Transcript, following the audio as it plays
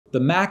The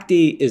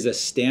MACD is a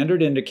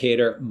standard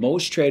indicator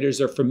most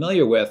traders are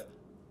familiar with,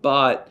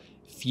 but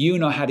few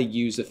know how to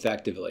use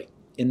effectively.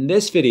 In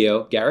this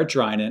video, Garrett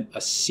Drinan,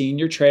 a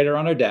senior trader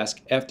on our desk,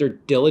 after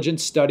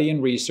diligent study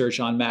and research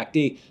on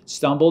MACD,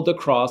 stumbled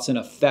across an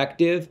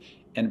effective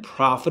and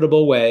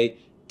profitable way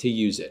to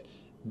use it.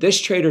 This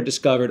trader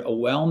discovered a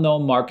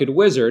well-known market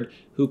wizard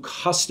who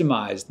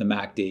customized the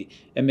MACD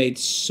and made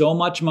so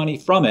much money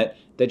from it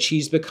that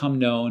she's become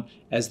known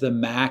as the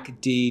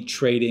MACD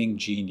trading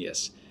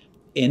genius.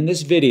 In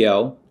this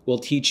video, we'll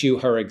teach you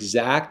her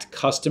exact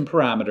custom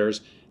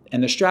parameters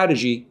and the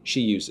strategy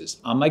she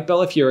uses. I'm Mike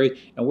Bellafiore,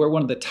 and we're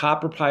one of the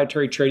top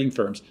proprietary trading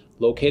firms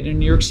located in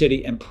New York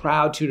City and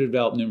proud to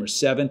develop numerous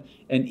 7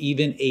 and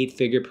even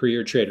 8-figure per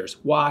year traders.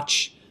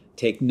 Watch,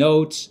 take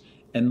notes,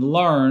 and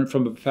learn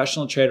from a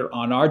professional trader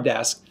on our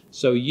desk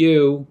so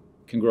you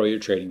can grow your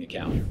trading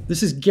account.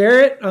 This is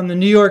Garrett on the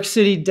New York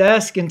City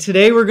desk, and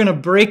today we're going to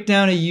break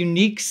down a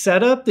unique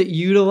setup that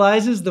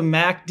utilizes the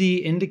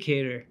MACD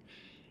indicator.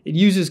 It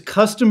uses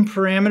custom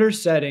parameter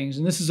settings,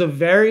 and this is a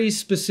very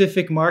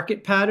specific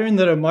market pattern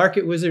that a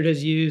market wizard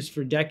has used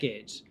for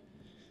decades.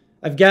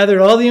 I've gathered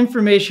all the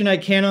information I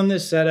can on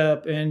this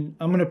setup, and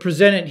I'm going to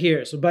present it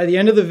here. So by the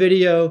end of the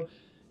video,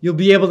 you'll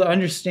be able to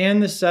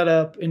understand the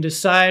setup and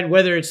decide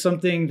whether it's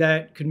something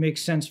that could make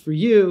sense for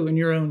you in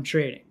your own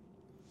trading.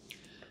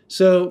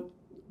 So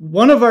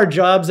one of our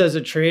jobs as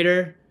a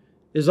trader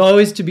is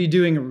always to be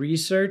doing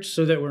research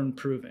so that we're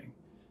improving.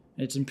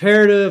 It's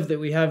imperative that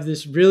we have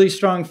this really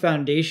strong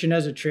foundation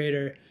as a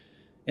trader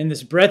and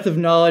this breadth of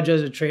knowledge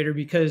as a trader,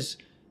 because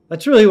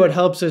that's really what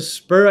helps us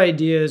spur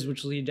ideas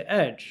which lead to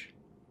edge.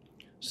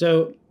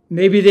 So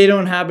maybe they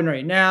don't happen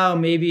right now,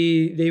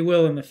 maybe they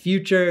will in the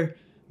future,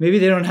 maybe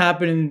they don't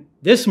happen in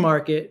this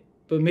market,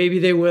 but maybe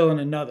they will in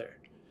another.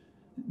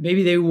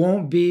 Maybe they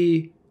won't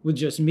be with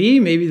just me,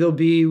 maybe they'll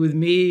be with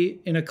me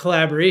in a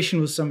collaboration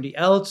with somebody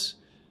else.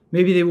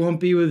 Maybe they won't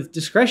be with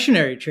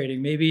discretionary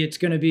trading, maybe it's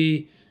going to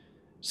be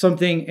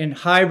something in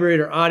hybrid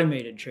or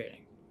automated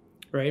trading,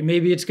 right?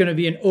 Maybe it's going to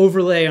be an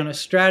overlay on a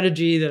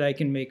strategy that I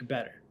can make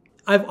better.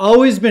 I've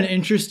always been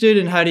interested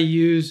in how to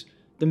use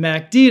the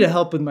MACD to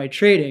help with my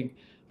trading,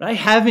 but I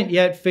haven't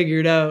yet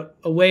figured out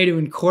a way to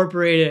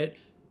incorporate it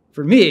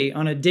for me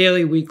on a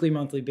daily, weekly,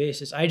 monthly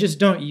basis. I just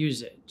don't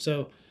use it.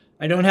 So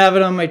I don't have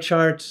it on my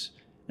charts,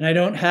 and I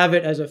don't have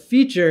it as a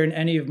feature in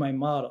any of my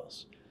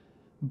models.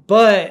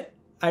 But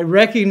I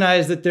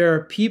recognize that there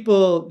are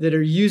people that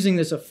are using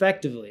this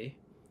effectively,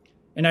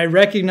 and I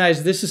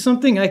recognize this is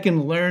something I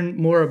can learn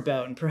more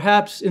about and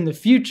perhaps in the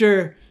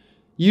future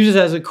use it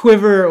as a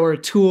quiver or a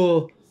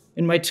tool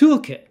in my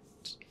toolkit.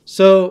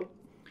 So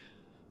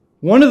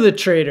one of the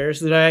traders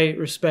that I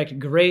respect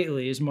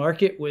greatly is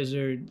market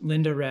wizard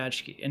Linda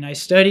Radke, and I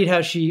studied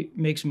how she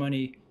makes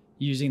money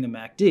using the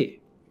MACD.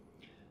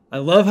 I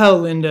love how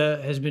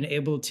Linda has been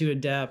able to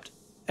adapt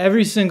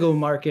every single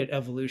market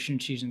evolution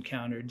she's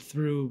encountered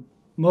through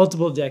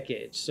multiple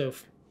decades. So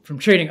from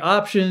trading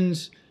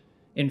options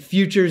and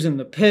futures in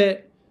the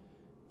pit,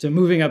 to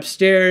moving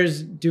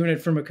upstairs, doing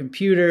it from a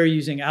computer,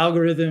 using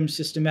algorithms,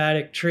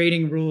 systematic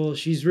trading rules.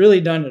 She's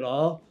really done it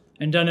all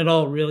and done it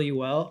all really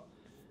well.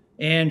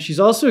 And she's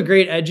also a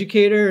great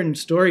educator and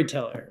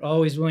storyteller,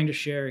 always willing to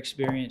share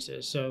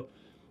experiences. So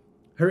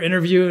her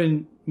interview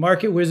in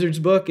Market Wizard's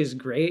book is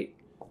great.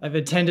 I've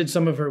attended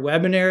some of her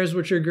webinars,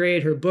 which are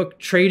great. Her book,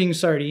 Trading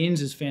Sardines,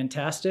 is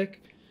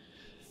fantastic.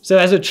 So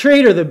as a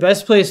trader, the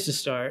best place to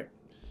start,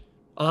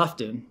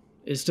 often,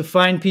 is to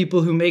find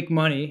people who make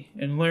money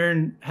and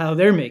learn how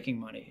they're making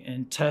money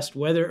and test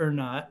whether or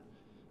not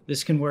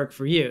this can work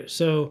for you.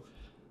 So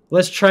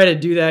let's try to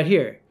do that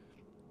here.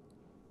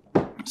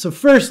 So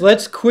first,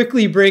 let's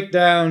quickly break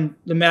down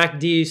the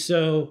MACD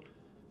so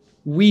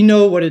we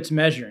know what it's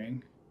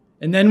measuring.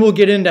 And then we'll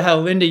get into how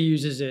Linda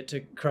uses it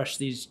to crush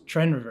these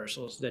trend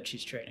reversals that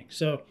she's trading.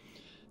 So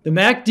the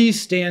MACD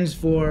stands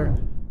for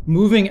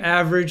Moving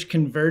Average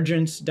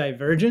Convergence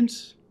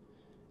Divergence.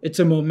 It's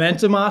a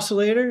momentum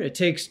oscillator. It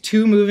takes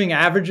 2 moving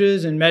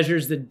averages and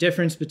measures the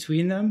difference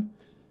between them.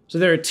 So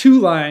there are 2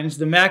 lines,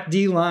 the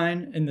MACD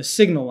line and the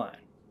signal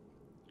line.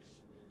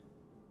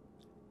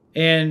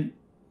 And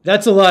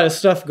that's a lot of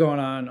stuff going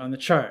on the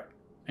chart,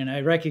 and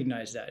I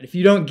recognize that. If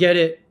you don't get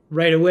it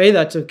right away,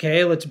 that's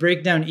okay. Let's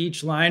break down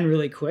each line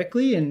really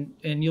quickly, and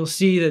you'll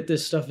see that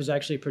this stuff is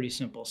actually pretty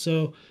simple.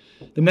 So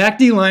the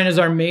MACD line is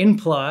our main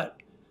plot.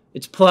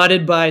 It's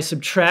plotted by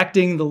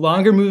subtracting the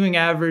longer moving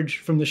average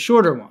from the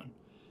shorter one.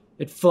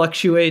 It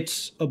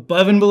fluctuates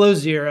above and below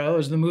 0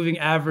 as the moving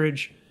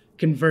average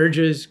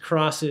converges,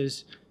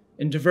 crosses,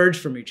 and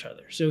diverges from each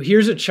other. So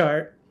here's a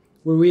chart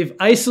where we've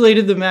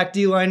isolated the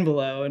MACD line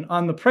below, and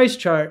on the price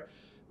chart,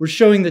 we're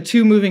showing the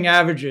 2 moving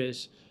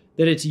averages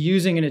that it's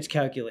using in its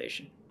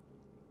calculation.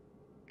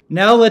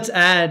 Now let's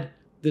add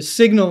the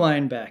signal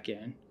line back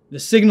in. The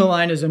signal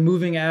line is a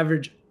moving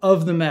average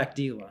of the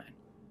MACD line.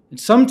 And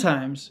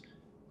sometimes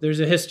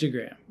there's a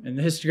histogram, and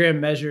the histogram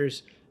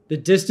measures the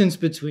distance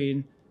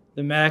between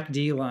the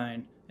MACD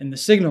line and the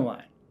signal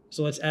line.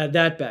 So let's add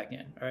that back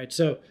in. All right,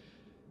 so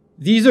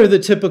These are the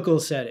typical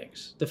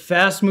settings. The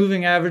fast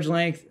moving average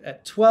length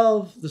at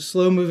 12, the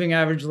slow moving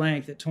average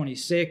length at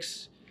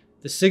 26,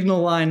 the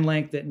signal line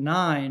length at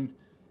 9,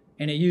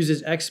 and it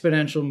uses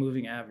exponential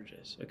moving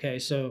averages. Okay,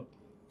 so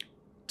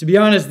to be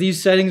honest,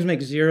 these settings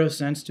make zero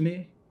sense to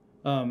me.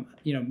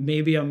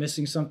 Maybe I'm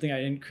missing something. I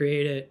didn't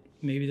create it.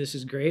 Maybe this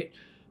is great,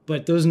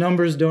 but those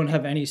numbers don't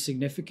have any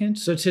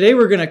significance. So today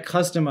we're going to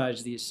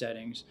customize these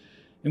settings,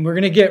 and we're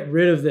going to get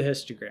rid of the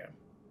histogram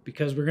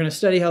because we're going to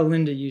study how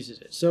Linda uses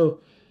it. So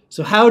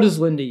how does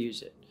Linda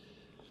use it?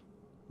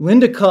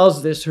 Linda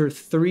calls this her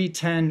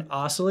 310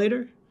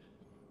 oscillator.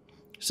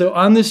 So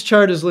on this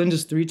chart is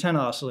Linda's 310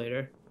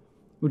 oscillator,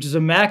 which is a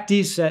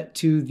MACD set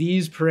to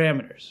these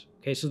parameters.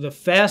 Okay, so the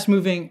fast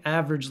moving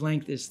average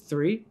length is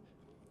 3,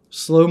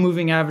 slow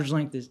moving average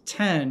length is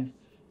 10,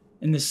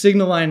 and the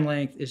signal line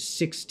length is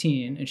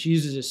 16, and she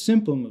uses a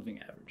simple moving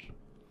average.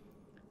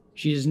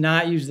 She does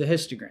not use the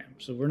histogram,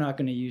 so we're not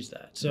going to use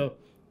that. So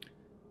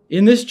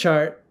in this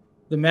chart,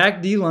 the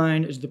MACD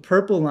line is the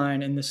purple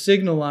line and the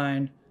signal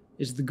line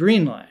is the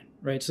green line,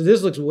 right? So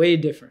this looks way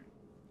different.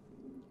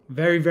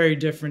 Very, very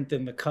different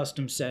than the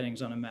custom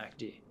settings on a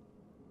MACD.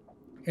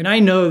 And I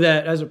know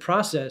that as a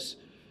process,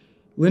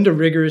 Linda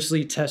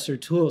rigorously tests her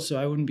tools, so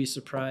I wouldn't be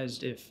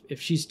surprised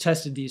if she's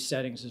tested these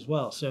settings as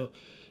well. So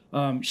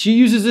she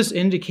uses this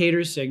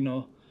indicator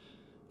signal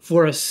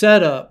for a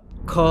setup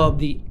called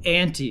the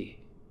anti.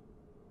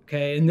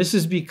 Okay, and this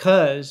is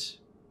because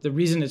the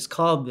reason it's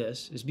called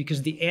this is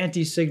because the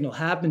anti-signal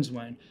happens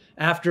when,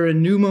 after a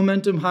new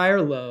momentum high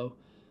or low,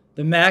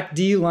 the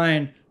MACD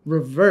line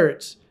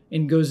reverts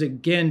and goes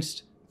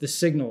against the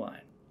signal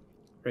line,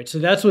 right? So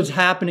that's what's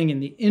happening in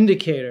the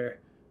indicator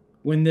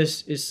when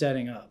this is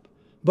setting up.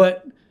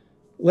 But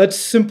let's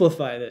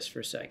simplify this for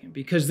a second,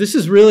 because this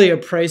is really a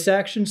price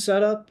action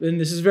setup, and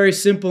this is very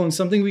simple and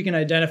something we can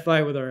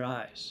identify with our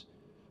eyes.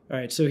 All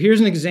right, so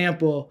here's an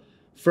example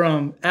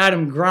from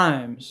Adam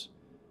Grimes,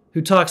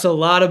 who talks a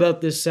lot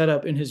about this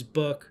setup in his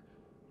book,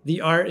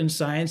 The Art and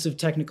Science of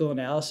Technical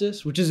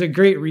Analysis, which is a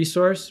great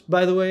resource,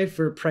 by the way,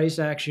 for price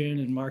action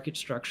and market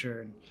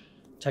structure and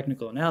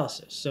technical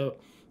analysis. So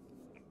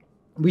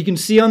we can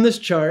see on this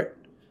chart,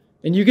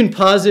 and you can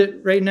pause it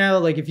right now,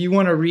 like if you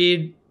want to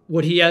read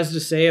what he has to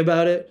say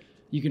about it,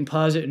 you can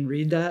pause it and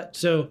read that.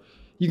 So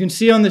you can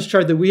see on this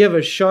chart that we have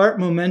a sharp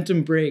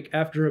momentum break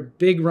after a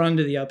big run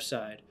to the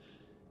upside.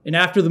 And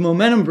after the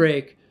momentum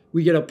break,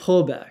 we get a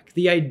pullback.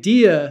 The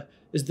idea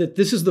is that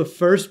this is the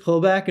first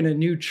pullback in a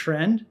new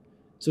trend.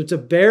 So it's a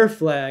bear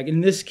flag,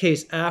 in this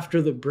case,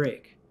 after the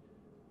break.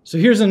 So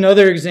here's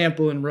another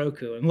example in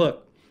Roku. And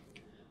look,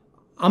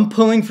 I'm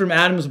pulling from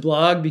Adam's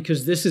blog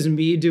because this is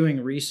me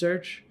doing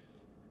research.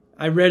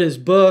 I read his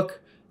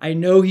book. I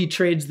know he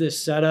trades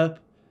this setup.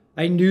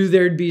 I knew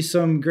there'd be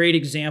some great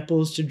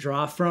examples to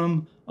draw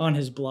from on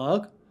his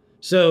blog.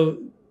 So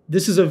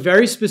this is a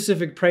very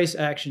specific price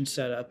action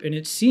setup, and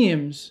it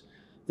seems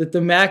that the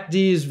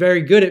MACD is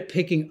very good at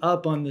picking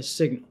up on this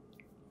signal.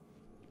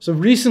 So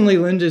recently,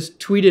 Linda's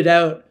tweeted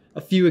out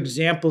a few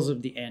examples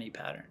of the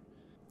anti-pattern.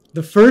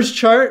 The first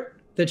chart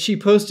that she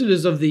posted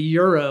is of the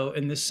euro,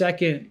 and the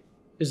second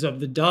is of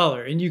the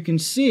dollar. And you can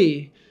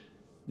see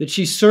that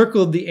she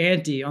circled the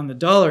anti on the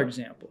dollar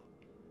example.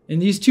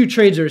 And these two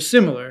trades are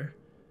similar.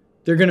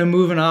 They're going to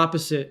move in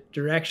opposite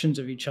directions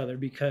of each other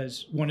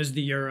because one is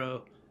the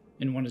euro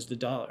and one is the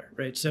dollar,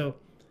 right? So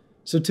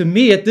to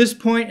me, at this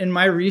point in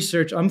my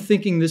research, I'm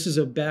thinking this is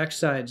a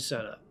backside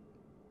setup.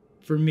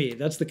 For me,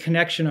 that's the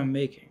connection I'm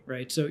making,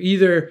 right? So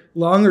either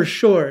long or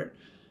short,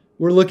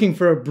 we're looking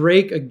for a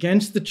break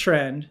against the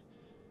trend,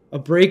 a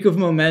break of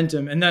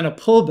momentum, and then a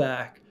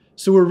pullback.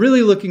 So we're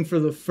really looking for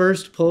the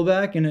first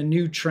pullback in a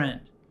new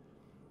trend.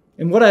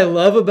 And what I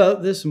love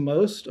about this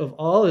most of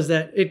all is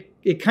that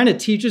it kind of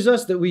teaches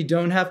us that we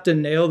don't have to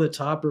nail the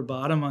top or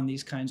bottom on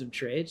these kinds of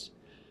trades.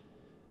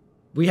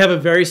 We have a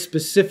very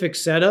specific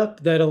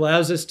setup that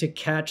allows us to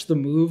catch the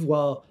move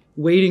while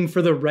waiting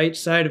for the right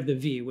side of the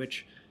V,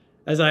 which,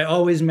 as I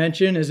always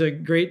mention, is a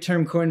great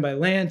term coined by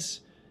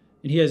Lance.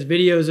 And he has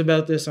videos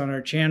about this on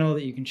our channel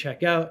that you can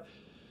check out.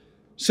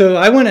 So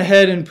I went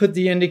ahead and put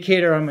the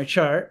indicator on my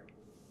chart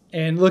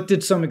and looked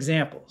at some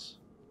examples.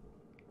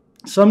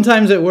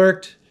 Sometimes it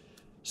worked,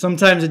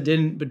 sometimes it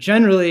didn't, but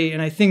generally,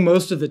 and I think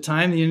most of the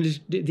time,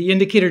 the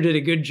indicator did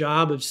a good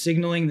job of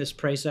signaling this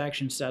price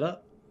action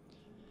setup.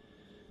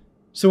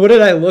 So what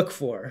did I look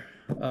for?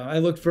 I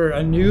looked for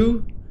a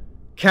new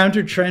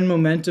counter trend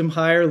momentum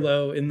high or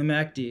low in the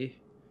MACD.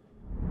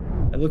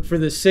 I looked for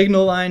the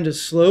signal line to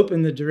slope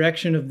in the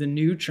direction of the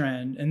new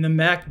trend and the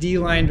MACD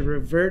line to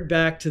revert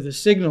back to the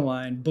signal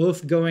line,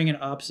 both going in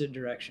opposite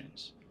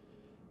directions.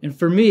 And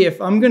for me, if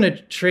I'm going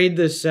to trade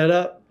this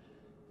setup,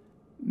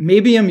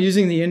 maybe I'm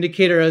using the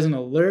indicator as an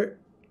alert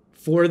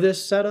for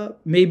this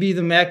setup. Maybe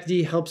the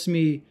MACD helps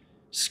me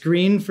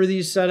screen for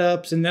these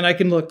setups, and then I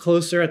can look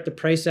closer at the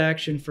price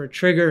action for a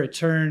trigger, a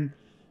turn,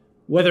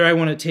 whether I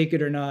want to take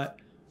it or not.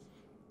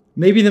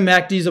 Maybe the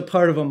MACD is a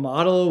part of a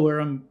model where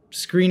I'm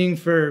screening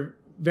for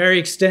very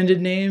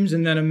extended names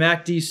and then a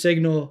MACD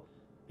signal,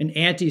 an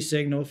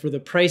anti-signal for the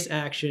price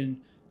action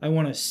I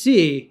want to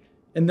see.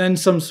 and then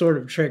some sort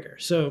of trigger.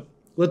 So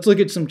let's look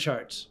at some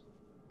charts.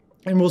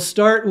 And we'll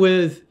start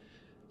with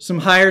some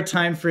higher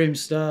time frame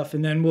stuff,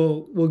 and then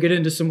we'll get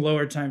into some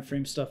lower time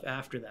frame stuff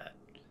after that.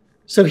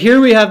 So here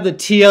we have the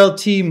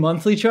TLT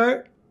monthly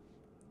chart,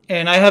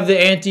 and I have the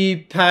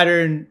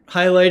anti-pattern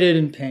highlighted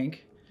in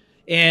pink.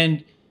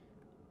 And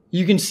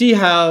you can see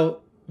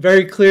how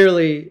very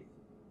clearly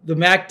the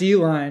MACD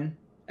line,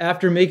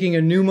 after making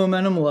a new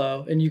momentum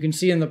low, and you can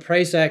see in the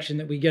price action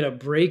that we get a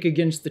break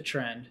against the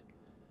trend,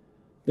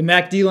 the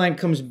MACD line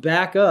comes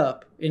back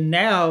up, and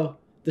now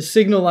the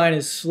signal line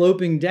is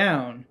sloping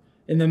down,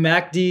 and the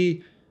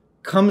MACD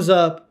comes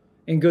up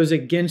and goes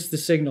against the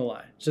signal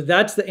line. So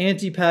that's the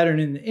anti-pattern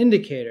in the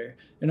indicator.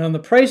 And on the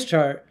price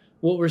chart,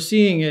 what we're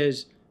seeing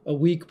is a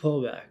weak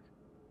pullback,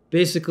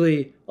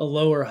 basically a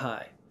lower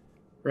high,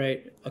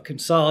 right? A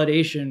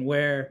consolidation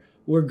where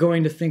we're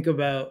going to think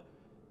about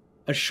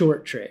a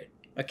short trade,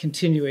 a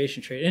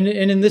continuation trade. And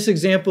in this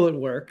example, it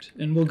worked.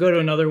 And we'll go to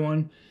another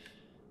one.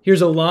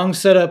 Here's a long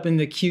setup in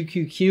the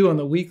QQQ on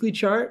the weekly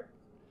chart.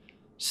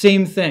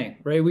 Same thing,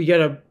 right? We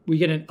get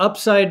an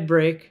upside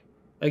break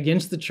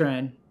against the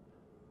trend,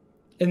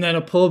 and then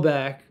a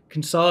pullback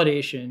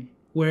consolidation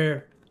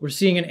where we're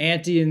seeing an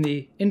anti in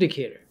the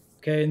indicator.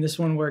 Okay, and this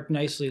one worked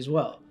nicely as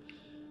well.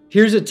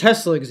 Here's a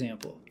Tesla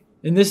example,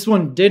 and this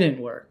one didn't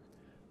work.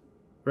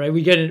 Right?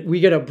 We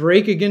get a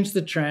break against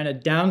the trend, a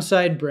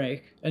downside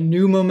break, a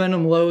new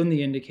momentum low in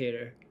the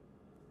indicator,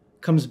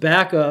 comes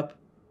back up.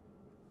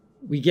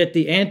 We get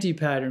the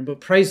anti-pattern, but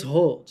price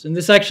holds. And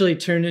this actually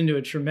turned into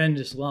a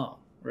tremendous long,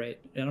 right?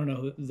 I don't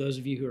know, those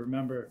of you who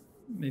remember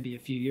maybe a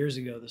few years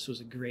ago, this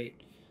was a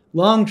great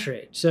long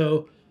trade.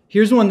 So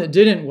here's one that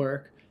didn't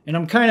work. And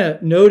I'm kind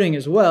of noting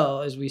as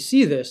well as we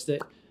see this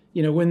that,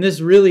 you know, when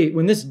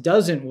this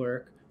doesn't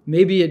work,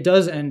 maybe it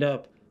does end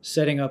up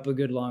setting up a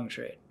good long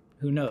trade.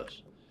 Who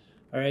knows?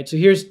 All right, so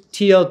here's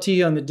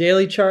TLT on the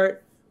daily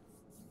chart.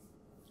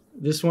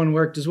 This one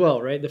worked as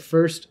well, right? The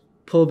first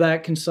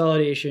pullback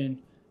consolidation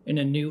in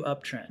a new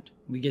uptrend.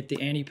 We get the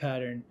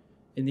anti-pattern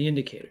in the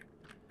indicator.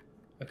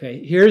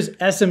 Okay, here's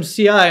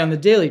SMCI on the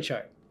daily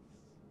chart.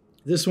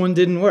 This one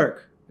didn't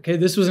work. Okay,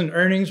 this was an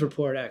earnings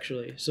report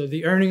actually. So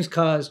the earnings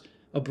caused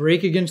a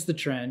break against the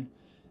trend.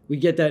 We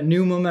get that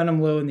new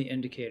momentum low in the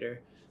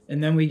indicator,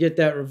 and then we get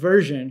that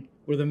reversion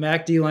where the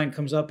MACD line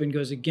comes up and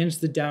goes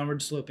against the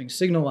downward sloping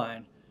signal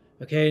line.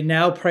 Okay, and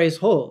now price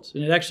holds.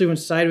 And it actually went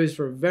sideways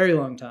for a very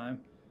long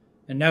time.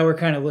 And now we're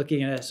kind of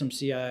looking at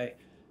SMCI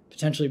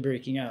potentially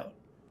breaking out,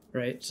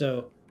 right?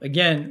 So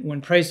again,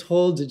 when price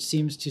holds, it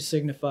seems to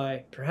signify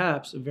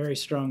perhaps a very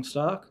strong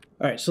stock.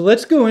 All right, so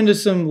let's go into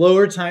some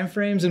lower time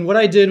frames. And what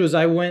I did was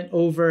I went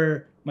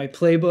over my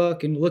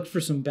playbook and looked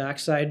for some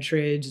backside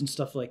trades and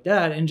stuff like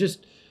that, and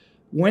just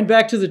went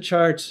back to the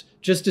charts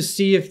just to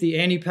see if the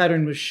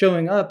anti-pattern was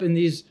showing up in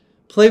these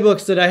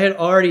playbooks that I had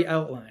already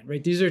outlined,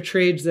 right? These are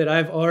trades that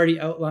I've already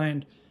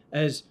outlined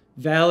as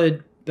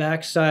valid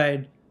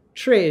backside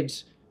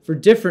trades for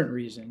different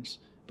reasons.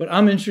 But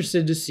I'm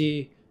interested to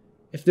see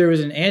if there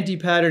was an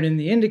anti-pattern in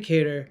the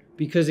indicator,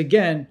 because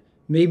again,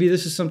 maybe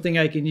this is something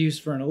I can use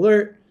for an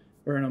alert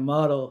or in a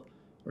model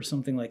or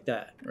something like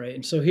that, right?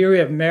 And so here we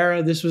have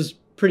Mara. This was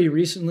pretty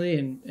recently,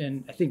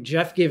 and I think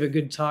Jeff gave a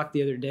good talk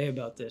the other day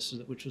about this,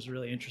 which was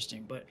really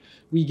interesting. But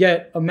we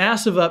get a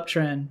massive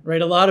uptrend,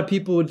 right? A lot of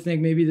people would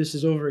think maybe this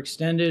is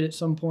overextended at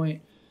some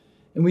point,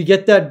 and we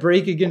get that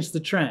break against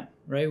the trend,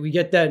 right? We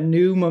get that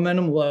new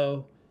momentum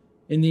low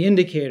in the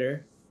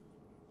indicator,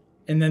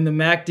 and then the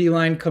MACD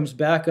line comes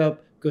back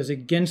up, goes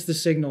against the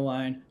signal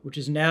line, which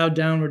is now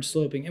downward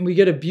sloping, and we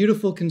get a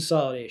beautiful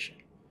consolidation,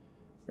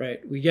 right?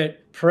 We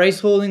get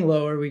price holding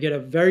lower, we get a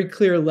very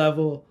clear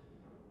level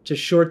to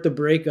short the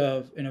break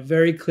of, and a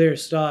very clear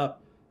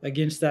stop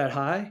against that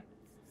high.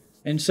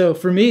 And so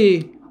for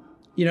me,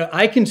 you know,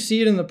 I can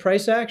see it in the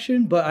price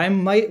action, but I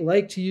might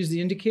like to use the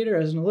indicator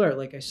as an alert,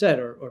 like I said,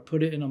 or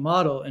put it in a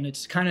model. And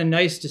it's kind of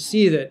nice to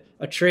see that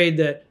a trade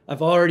that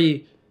I've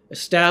already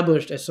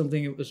established as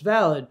something that was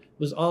valid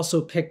was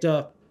also picked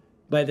up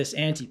by this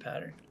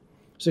anti-pattern.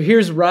 So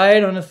here's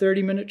Ride on a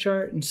 30-minute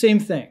chart, and same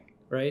thing,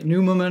 right?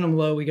 New momentum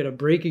low, we get a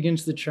break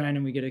against the trend,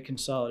 and we get a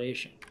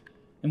consolidation.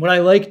 And what I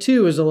like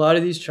too is a lot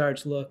of these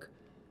charts look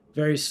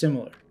very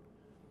similar.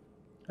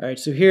 All right,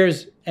 so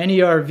here's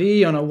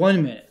NERV on a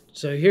 1 minute.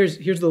 So here's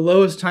the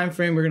lowest time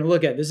frame we're going to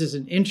look at. This is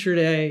an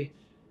intraday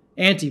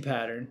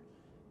anti-pattern,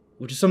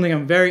 which is something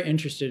I'm very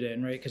interested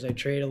in, right? Because I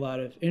trade a lot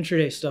of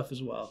intraday stuff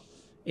as well.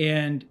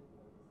 And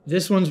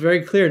this one's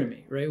very clear to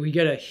me, right? We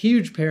get a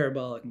huge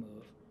parabolic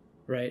move,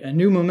 right? A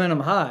new momentum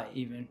high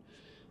even.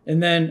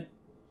 And then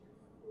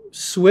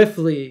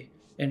swiftly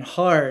and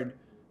hard,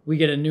 we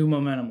get a new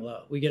momentum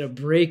low. We get a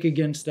break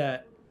against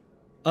that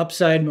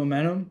upside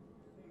momentum,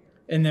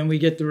 and then we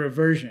get the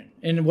reversion.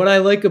 And what I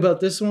like about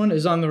this one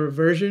is on the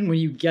reversion, when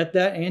you get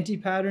that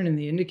anti-pattern in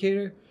the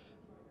indicator,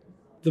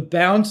 the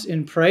bounce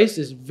in price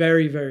is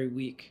very, very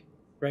weak,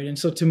 right? And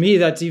so to me,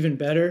 that's even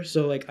better.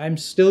 So like, I'm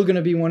still going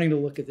to be wanting to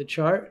look at the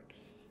chart.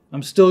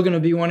 I'm still going to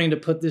be wanting to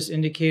put this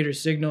indicator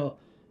signal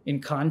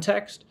in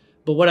context.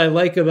 But what I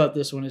like about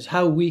this one is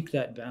how weak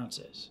that bounce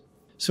is.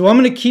 So I'm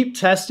going to keep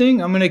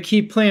testing. I'm going to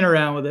keep playing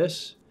around with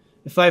this.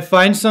 If I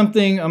find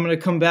something, I'm going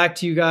to come back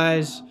to you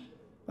guys.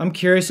 I'm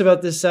curious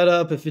about this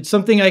setup. If it's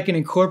something I can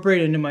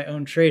incorporate into my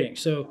own trading.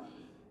 So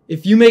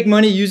if you make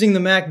money using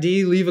the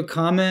MACD, leave a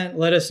comment.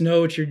 Let us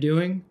know what you're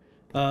doing.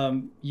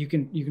 You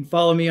can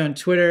follow me on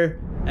Twitter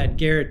at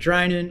Garrett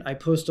Drinan. I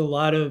post a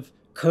lot of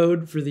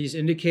code for these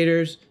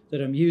indicators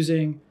that I'm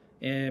using,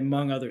 and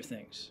among other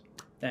things.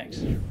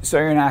 Thanks. So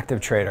you're an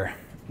active trader,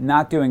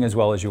 not doing as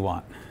well as you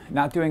want,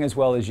 not doing as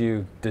well as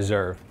you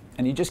deserve,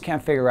 and you just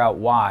can't figure out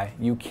why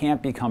you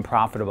can't become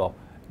profitable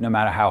no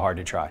matter how hard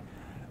you try.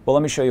 Well,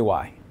 let me show you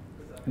why.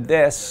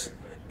 This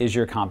is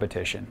your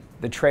competition.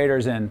 The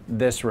traders in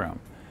this room.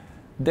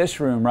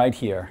 This room right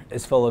here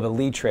is full of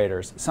elite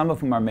traders, some of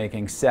whom are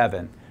making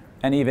 7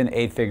 and even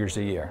 8 figures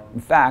a year. In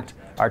fact,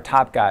 our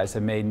top guys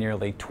have made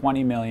nearly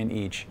 20 million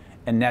each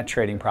in net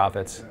trading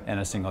profits in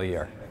a single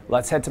year.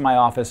 Let's head to my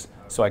office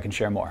so I can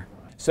share more.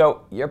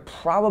 So you're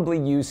probably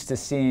used to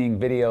seeing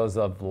videos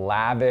of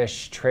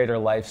lavish trader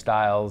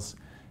lifestyles,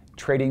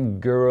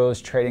 trading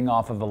gurus trading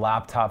off of a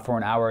laptop for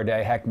an hour a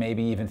day, heck,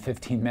 maybe even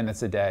 15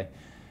 minutes a day,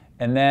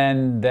 and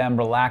then them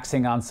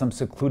relaxing on some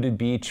secluded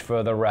beach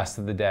for the rest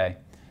of the day.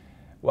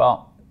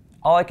 Well,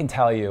 all I can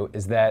tell you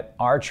is that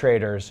our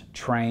traders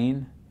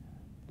train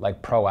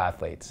like pro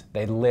athletes.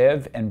 They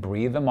live and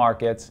breathe the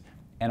markets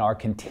and are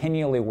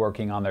continually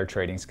working on their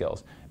trading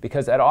skills.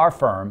 Because at our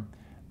firm,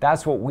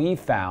 that's what we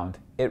found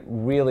it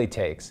really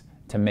takes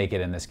to make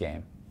it in this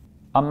game.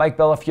 I'm Mike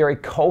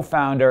Bellafiore,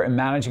 co-founder and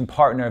managing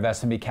partner of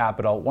S&B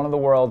Capital, one of the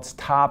world's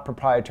top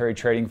proprietary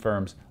trading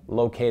firms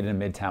located in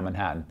Midtown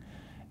Manhattan.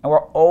 And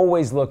we're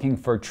always looking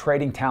for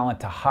trading talent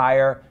to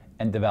hire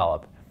and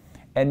develop.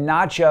 And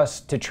not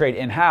just to trade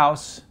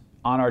in-house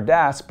on our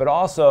desk, but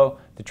also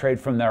to trade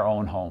from their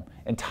own home,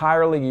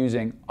 entirely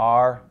using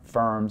our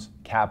firm's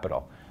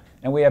capital.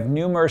 And we have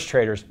numerous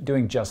traders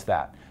doing just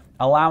that,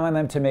 allowing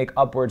them to make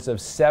upwards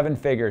of 7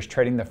 figures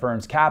trading the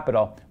firm's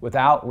capital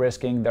without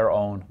risking their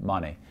own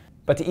money.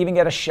 But to even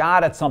get a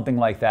shot at something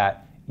like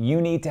that,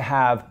 you need to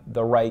have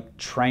the right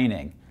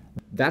training.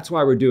 That's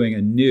why we're doing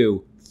a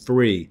new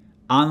free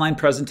online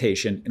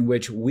presentation in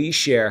which we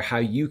share how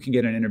you can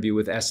get an interview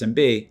with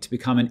S&B to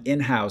become an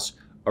in-house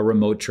or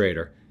remote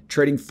trader,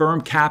 trading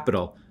firm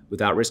capital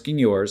without risking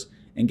yours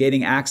and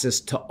gaining access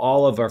to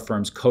all of our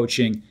firm's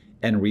coaching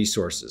and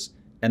resources.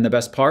 And the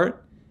best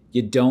part,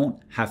 you don't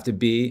have to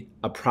be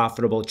a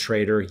profitable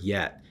trader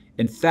yet.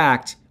 In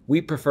fact, we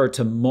prefer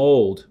to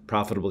mold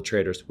profitable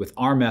traders with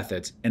our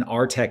methods and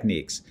our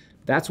techniques.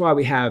 That's why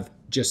we have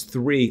just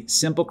 3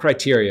 simple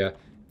criteria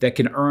that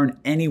can earn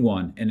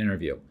anyone an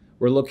interview.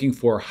 We're looking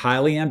for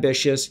highly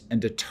ambitious and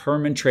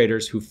determined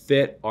traders who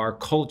fit our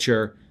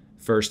culture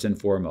first and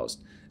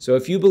foremost. So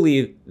if you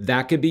believe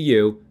that could be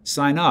you,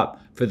 sign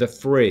up for the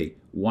free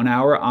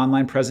 1-hour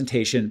online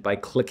presentation by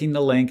clicking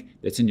the link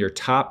that's in your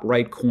top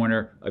right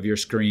corner of your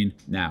screen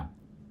now.